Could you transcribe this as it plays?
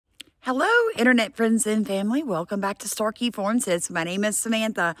Hello, internet friends and family. Welcome back to Starkey Forms. My name is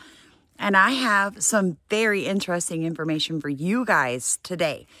Samantha, and I have some very interesting information for you guys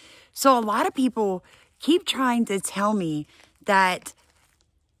today. So a lot of people keep trying to tell me that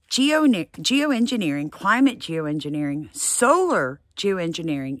geoengineering, climate geoengineering, solar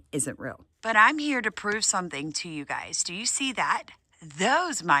geoengineering isn't real. But I'm here to prove something to you guys. Do you see that?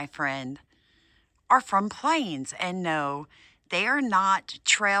 Those, my friend, are from planes. And no, they are not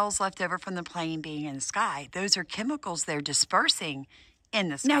trails left over from the plane being in the sky. Those are chemicals they're dispersing in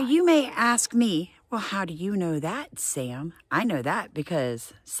the sky. Now, you may ask me, well, how do you know that, Sam? I know that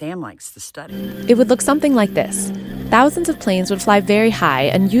because Sam likes to study. It would look something like this. Thousands of planes would fly very high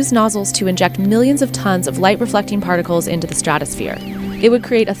and use nozzles to inject millions of tons of light-reflecting particles into the stratosphere. It would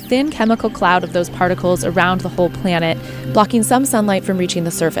create a thin chemical cloud of those particles around the whole planet, blocking some sunlight from reaching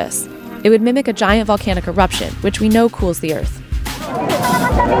the surface. It would mimic a giant volcanic eruption, which we know cools the Earth.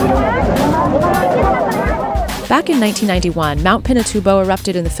 Back in 1991, Mount Pinatubo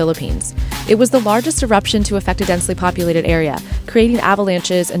erupted in the Philippines. It was the largest eruption to affect a densely populated area, creating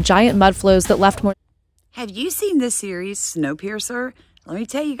avalanches and giant mud flows that left more... Have you seen this series, Snowpiercer? Let me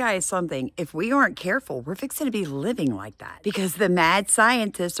tell you guys something. If we aren't careful, we're fixing to be living like that. Because the mad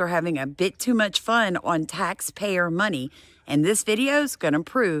scientists are having a bit too much fun on taxpayer money. And this video is going to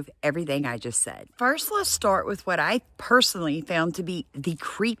prove everything I just said. First, let's start with what I personally found to be the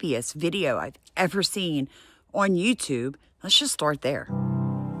creepiest video I've ever seen on YouTube. Let's just start there.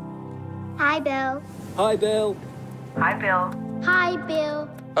 Hi, Bill. Hi, Bill. Hi, Bill. Hi, Bill.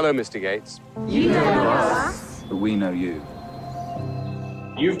 Hello, Mr. Gates. You know us. But we know you.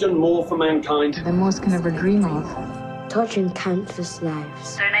 You've done more for mankind than most can ever dream of. Touching countless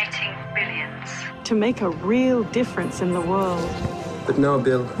lives. Donating billions. To make a real difference in the world. But now,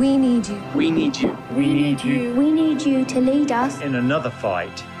 Bill, We need you. we need you. We need you. We need you to lead us. In another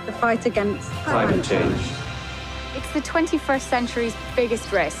fight. The fight against Climate change. It's the 21st century's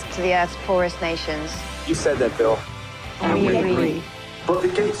biggest risk To the Earth's poorest nations. You said that, Bill. And we agree. But the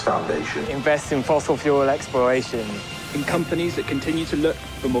Gates Foundation Invest in fossil fuel exploration. In companies that continue to look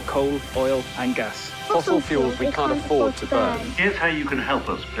for more coal, oil and gas. Fossil fuels we can't afford to burn. Here's how you can help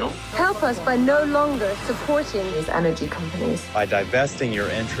us, Bill. Help us by no longer supporting These energy companies. By divesting your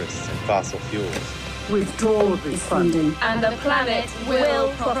interests in fossil fuels. Withdraw this funding. and the planet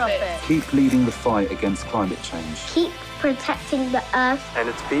will profit. keep leading the fight against climate change. Keep protecting the earth. And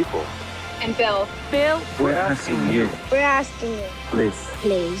its people. And Bill, We're asking you. We're asking you. Please.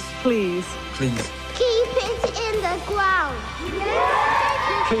 Please. Please. Please. Keep it in the ground.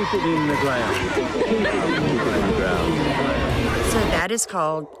 Keep it in the ground. Keep it in the ground. So that is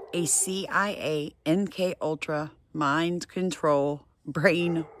called a CIA MK Ultra mind control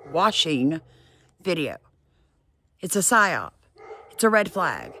brainwashing video. It's a psyop. It's a red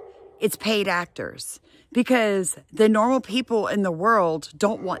flag. It's paid actors. Because the normal people in the world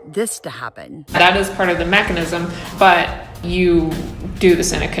don't want this to happen. That is part of the mechanism, but you do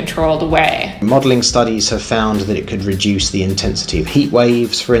this in a controlled way. Modelling studies have found that it could reduce the intensity of heat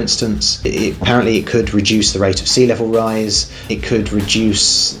waves, for instance. Apparently it could reduce the rate of sea level rise. It could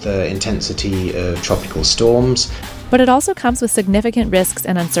reduce the intensity of tropical storms. But it also comes with significant risks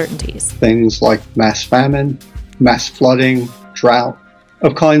and uncertainties. Things like mass famine, mass flooding, drought,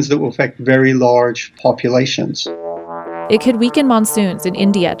 of kinds that will affect very large populations. It could weaken monsoons in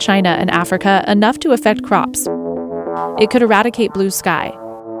India, China, and Africa enough to affect crops. It could eradicate blue sky.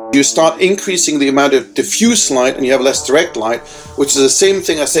 You start increasing the amount of diffuse light and you have less direct light, which is the same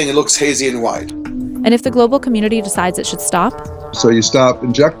thing as saying it looks hazy and white. And if the global community decides it should stop, so you stop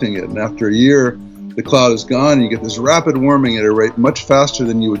injecting it, and after a year, the cloud is gone, and you get this rapid warming at a rate much faster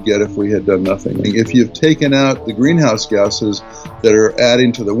than you would get if we had done nothing. If you've taken out the greenhouse gases that are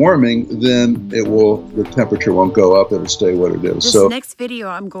adding to the warming, then the temperature won't go up, it'll stay what it is. This next video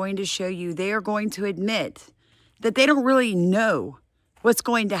I'm going to show you, they are going to admit that they don't really know what's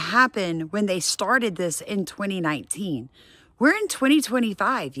going to happen when they started this in 2019. We're in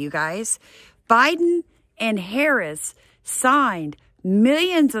 2025, you guys. Biden and Harris signed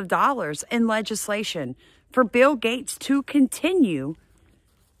millions of dollars in legislation for Bill Gates to continue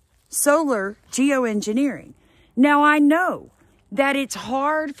solar geoengineering. Now, I know that it's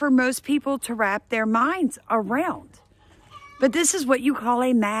hard for most people to wrap their minds around, but this is what you call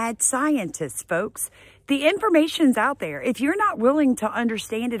a mad scientist, folks. The information's out there. If you're not willing to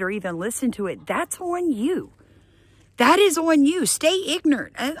understand it or even listen to it, that's on you. That is on you. Stay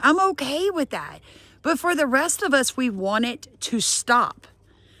ignorant. I'm okay with that. But for the rest of us, we want it to stop.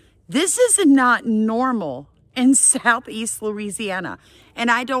 This is not normal in Southeast Louisiana. And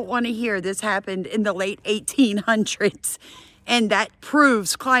I don't want to hear this happened in the late 1800s And that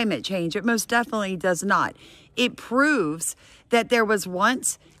proves climate change. It most definitely does not. It proves that there was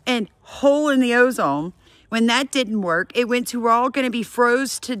once a hole in the ozone. When that didn't work, it went to we're all going to be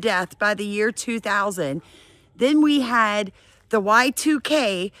froze to death by the year 2000. Then we had the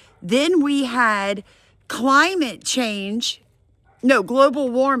Y2K. Then we had climate change, no, global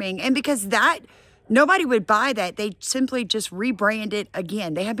warming. And because that, nobody would buy that, they simply just rebrand it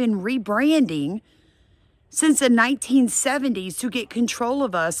again. They have been rebranding since the 1970s to get control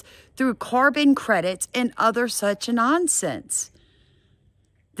of us through carbon credits and other such nonsense.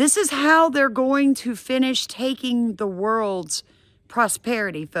 This is how they're going to finish taking the world's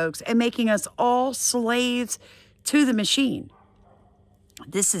prosperity, folks, and making us all slaves to the machine.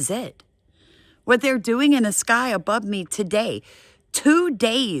 This is it. What they're doing in the sky above me today, 2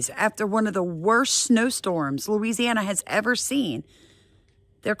 days after one of the worst snowstorms Louisiana has ever seen,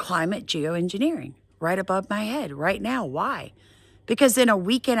 they're climate geoengineering right above my head right now. Why? Because in a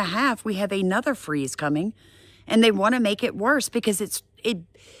week and a half, we have another freeze coming, and they want to make it worse because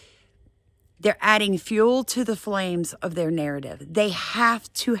they're adding fuel to the flames of their narrative. They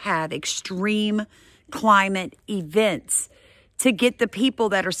have to have extreme climate events to get the people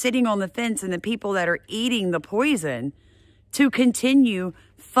that are sitting on the fence and the people that are eating the poison to continue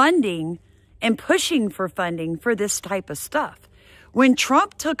funding and pushing for funding for this type of stuff. When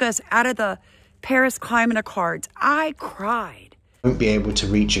Trump took us out of the Paris Climate Accords, I cried. Won't be able to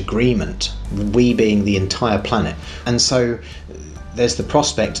reach agreement, we being the entire planet. And so there's the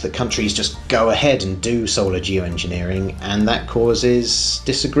prospect that countries just go ahead and do solar geoengineering, and that causes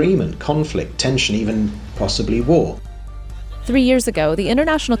disagreement, conflict, tension, even possibly war. 3 years ago, the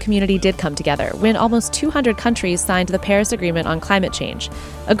international community did come together when almost 200 countries signed the Paris Agreement on climate change,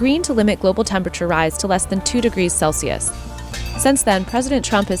 agreeing to limit global temperature rise to less than 2 degrees Celsius. Since then, President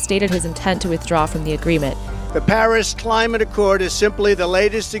Trump has stated his intent to withdraw from the agreement. The Paris Climate Accord is simply the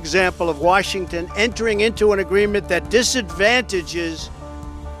latest example of Washington entering into an agreement that disadvantages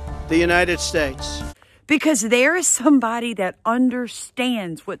the United States. Because there is somebody that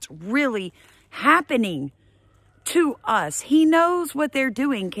understands what's really happening to us. He knows what they're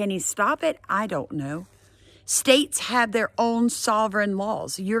doing. Can he stop it? I don't know. States have their own sovereign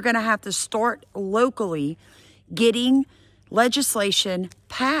laws. You're going to have to start locally getting legislation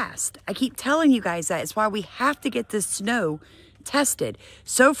passed. I keep telling you guys that. It's why we have to get this snow tested.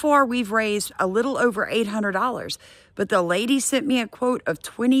 So far, we've raised a little over $800, but the lady sent me a quote of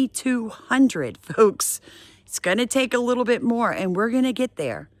 $2,200, folks. It's going to take a little bit more, and we're going to get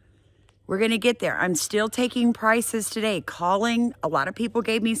there. We're going to get there. I'm still taking prices today, calling. A lot of people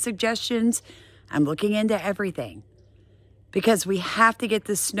gave me suggestions. I'm looking into everything because we have to get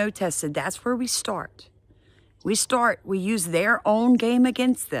this snow tested. That's where we start. We use their own game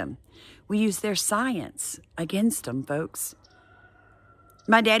against them. We use their science against them, folks.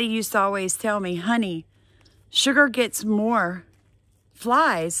 My daddy used to always tell me, honey, sugar gets more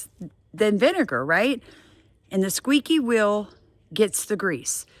flies than vinegar, right? And the squeaky wheel gets the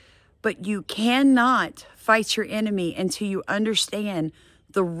grease. But you cannot fight your enemy until you understand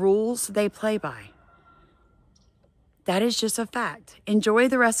the rules they play by. That is just a fact. Enjoy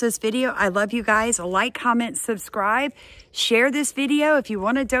the rest of this video. I love you guys. Like, comment, subscribe. Share this video. If you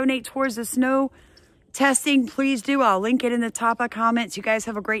want to donate towards the snow testing, please do. I'll link it in the top of comments. You guys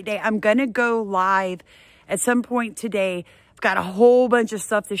have a great day. I'm going to go live at some point today. I've got a whole bunch of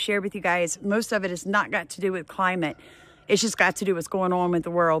stuff to share with you guys. Most of it has not got to do with climate. It's just got to do with what's going on with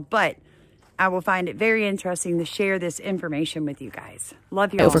the world. But I will find it very interesting to share this information with you guys.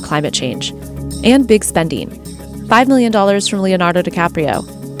 Love you all. Over climate change and big spending. $5 million from Leonardo DiCaprio,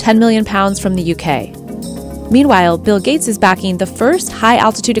 £10 million from the UK. Meanwhile, Bill Gates is backing the first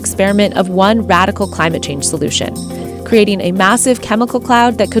high-altitude experiment of one radical climate change solution, creating a massive chemical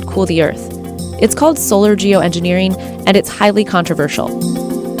cloud that could cool the Earth. It's called solar geoengineering, and it's highly controversial.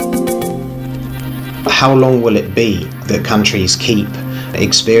 How long will it be that countries keep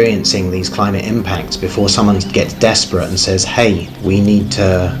experiencing these climate impacts before someone gets desperate and says, hey, we need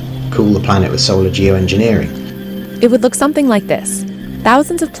to cool the planet with solar geoengineering? It would look something like this.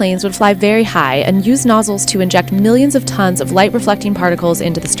 Thousands of planes would fly very high and use nozzles to inject millions of tons of light-reflecting particles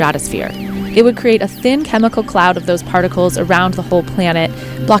into the stratosphere. It would create a thin chemical cloud of those particles around the whole planet,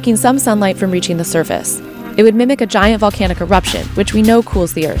 blocking some sunlight from reaching the surface. It would mimic a giant volcanic eruption, which we know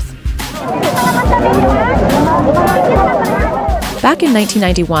cools the Earth. Back in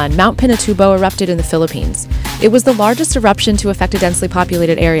 1991, Mount Pinatubo erupted in the Philippines. It was the largest eruption to affect a densely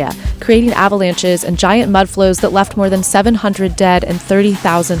populated area, creating avalanches and giant mud flows that left more than 700 dead and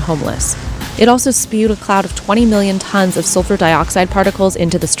 30,000 homeless. It also spewed a cloud of 20 million tons of sulfur dioxide particles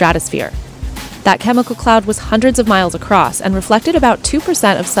into the stratosphere. That chemical cloud was hundreds of miles across and reflected about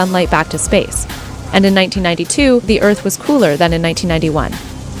 2% of sunlight back to space. And in 1992, the Earth was cooler than in 1991.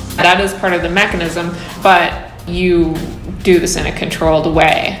 That is part of the mechanism, but you do this in a controlled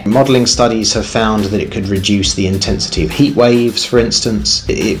way. Modelling studies have found that it could reduce the intensity of heat waves, for instance.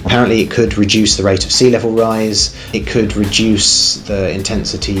 Apparently it could reduce the rate of sea level rise. It could reduce the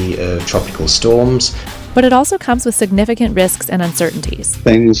intensity of tropical storms. But it also comes with significant risks and uncertainties.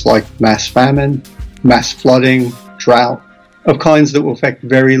 Things like mass famine, mass flooding, drought, of kinds that will affect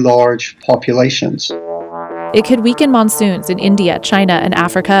very large populations. It could weaken monsoons in India, China, and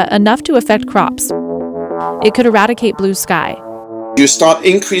Africa enough to affect crops. It could eradicate blue sky. You start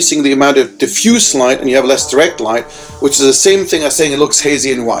increasing the amount of diffuse light and you have less direct light, which is the same thing as saying it looks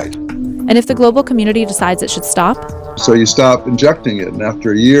hazy and white. And if the global community decides it should stop? So you stop injecting it, and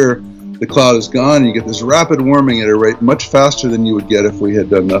after a year, the cloud is gone, and you get this rapid warming at a rate much faster than you would get if we had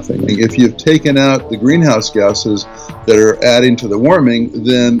done nothing. If you've taken out the greenhouse gases that are adding to the warming,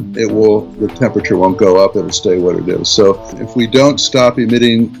 then the temperature won't go up, it'll stay what it is. So if we don't stop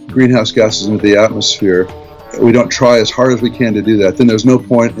emitting greenhouse gases into the atmosphere, we don't try as hard as we can to do that, then there's no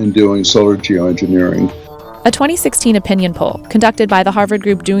point in doing solar geoengineering. A 2016 opinion poll conducted by the Harvard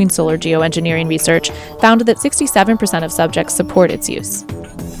group doing solar geoengineering research found that 67% of subjects support its use.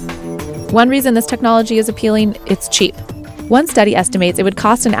 One reason this technology is appealing, it's cheap. One study estimates it would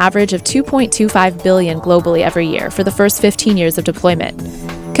cost an average of $2.25 billion globally every year for the first 15 years of deployment.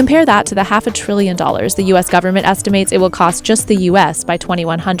 Compare that to the $500 billion the U.S. government estimates it will cost just the U.S. by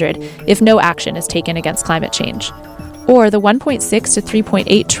 2100 if no action is taken against climate change. Or the $1.6 to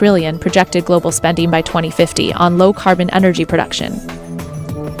 $3.8 trillion projected global spending by 2050 on low-carbon energy production.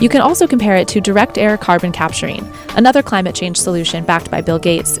 You can also compare it to direct air carbon capturing, another climate change solution backed by Bill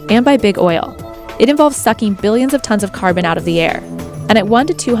Gates and by big oil. It involves sucking billions of tons of carbon out of the air. And at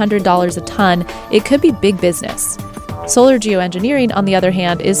 $100 to $200 a ton, it could be big business. Solar geoengineering, on the other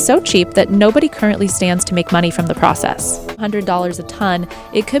hand, is so cheap that nobody currently stands to make money from the process. $100 a ton,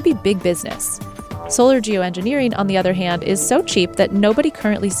 it could be big business. Solar geoengineering, on the other hand, is so cheap that nobody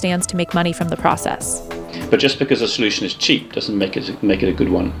currently stands to make money from the process. But just because a solution is cheap doesn't make it a good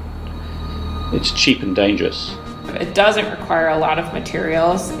one. It's cheap and dangerous. It doesn't require a lot of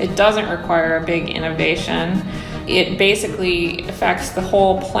materials. It doesn't require a big innovation. It basically affects the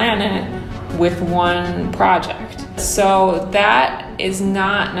whole planet with one project. So that is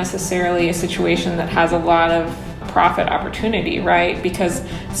not necessarily a situation that has a lot of profit opportunity, right? Because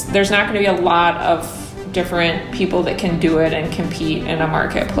there's not going to be a lot of different people that can do it and compete in a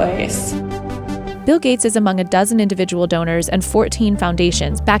marketplace. Bill Gates is among a dozen individual donors and 14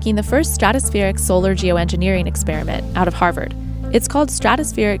 foundations backing the first stratospheric solar geoengineering experiment out of Harvard. It's called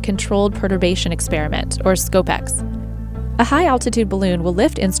Stratospheric Controlled Perturbation Experiment, or SCoPEx. A high-altitude balloon will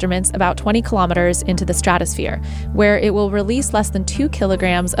lift instruments about 20 kilometers into the stratosphere, where it will release less than 2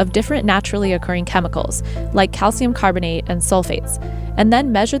 kilograms of different naturally occurring chemicals, like calcium carbonate and sulfates, and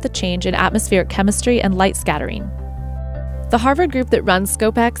then measure the change in atmospheric chemistry and light scattering. The Harvard group that runs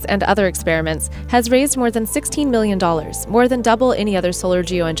SCoPEx and other experiments has raised more than $16 million, more than double any other solar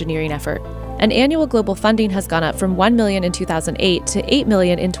geoengineering effort. And annual global funding has gone up from $1 million in 2008 to $8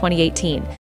 million in 2018.